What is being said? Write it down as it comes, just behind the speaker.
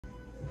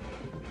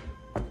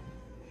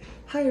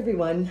Hi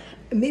everyone.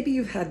 Maybe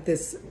you've had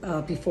this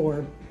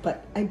before,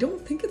 but I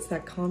don't think it's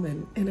that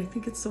common, and I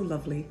think it's so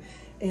lovely.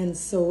 And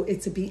so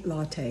it's a beet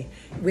latte.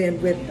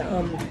 When with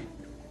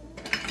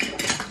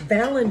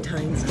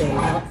Valentine's Day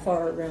not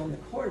far around the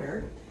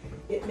corner,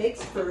 it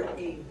makes for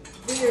a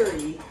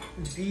very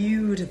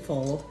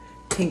beautiful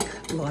pink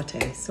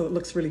latte. So it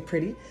looks really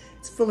pretty.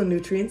 It's full of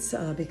nutrients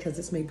because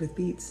it's made with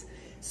beets.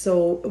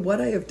 So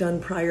what I have done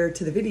prior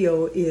to the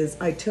video is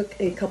I took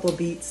a couple of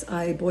beets,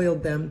 I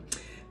boiled them.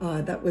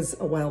 That was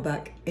a while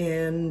back,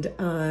 and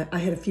I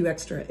had a few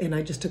extra, and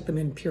I just took them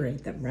and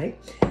pureed them, right?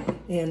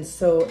 And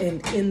so,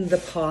 and in the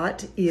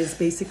pot is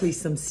basically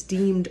some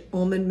steamed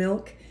almond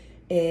milk,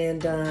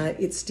 and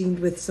it's steamed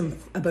with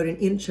about an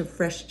inch of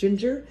fresh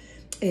ginger,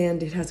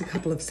 and it has a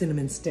couple of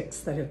cinnamon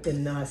sticks that have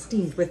been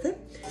steamed with it.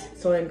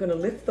 So I'm gonna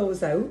lift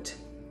those out,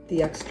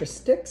 the extra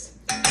sticks,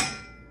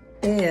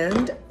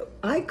 and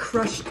I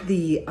crushed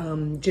the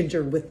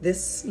ginger with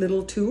this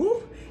little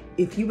tool.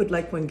 If you would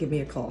like one, give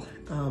me a call.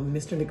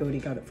 Mr. Nagodi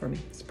got it for me.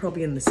 It's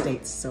probably in the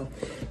States, so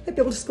I'd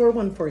be able to score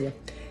one for you.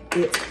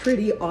 It's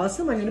pretty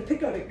awesome. I'm gonna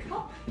pick out a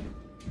cup.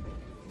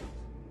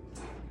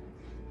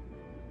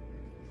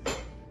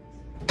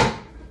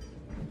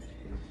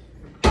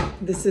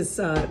 This is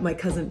my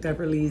cousin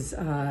Beverly's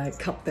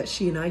cup that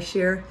she and I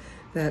share,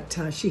 that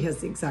she has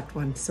the exact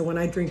one. So when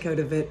I drink out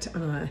of it,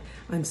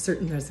 I'm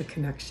certain there's a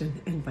connection,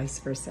 and vice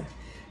versa.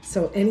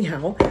 So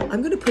anyhow,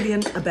 I'm gonna put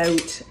in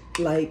about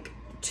like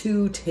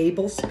 2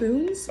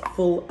 tablespoons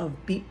full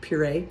of beet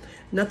puree.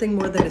 Nothing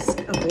more than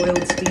a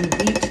boiled steamed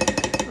beet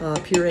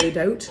pureed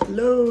out.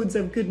 Loads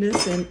of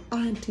goodness and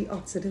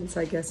antioxidants,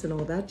 I guess, and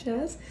all that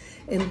jazz.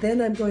 And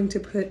then I'm going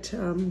to put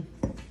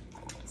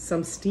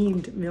some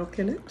steamed milk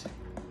in it.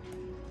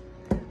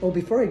 Oh,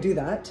 before I do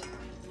that,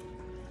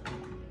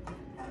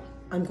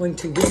 I'm going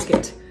to whisk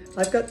it.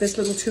 I've got this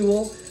little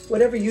tool,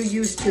 whatever you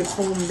use to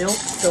foam milk.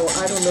 So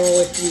I don't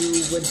know if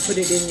you would put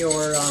it in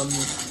your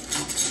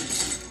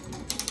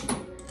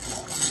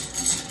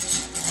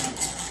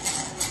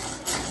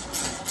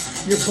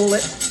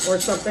bullet or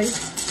something.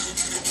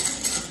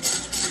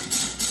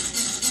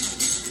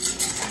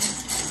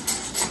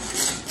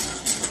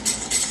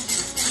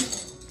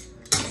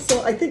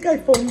 So I think I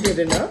foamed it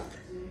enough.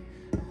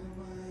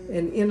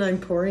 And in I'm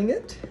pouring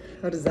it.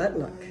 How does that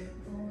look?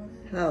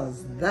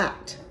 How's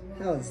that?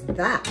 How's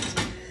that?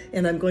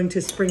 And I'm going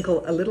to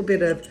sprinkle a little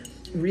bit of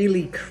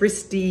really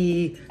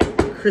crystally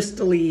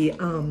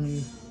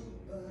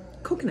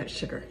coconut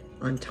sugar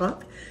on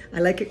top. I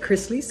like it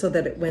crystally so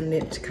that when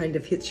it kind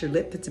of hits your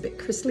lip, it's a bit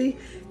crystally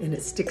and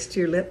it sticks to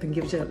your lip and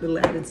gives you a little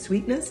added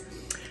sweetness.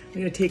 I'm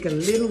gonna take a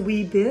little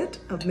wee bit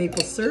of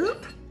maple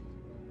syrup,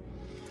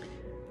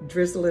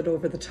 drizzle it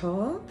over the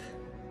top,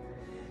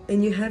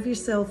 and you have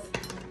yourself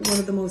one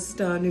of the most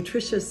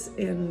nutritious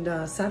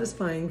and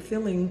satisfying,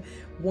 filling,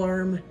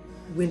 warm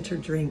winter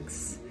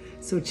drinks.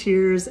 So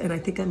cheers, and I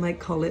think I might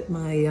call it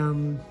my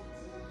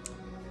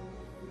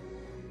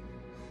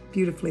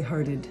beautifully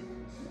hearted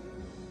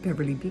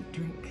Beverly beet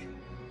drink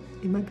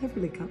in my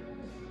Beverly cup.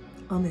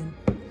 Amen.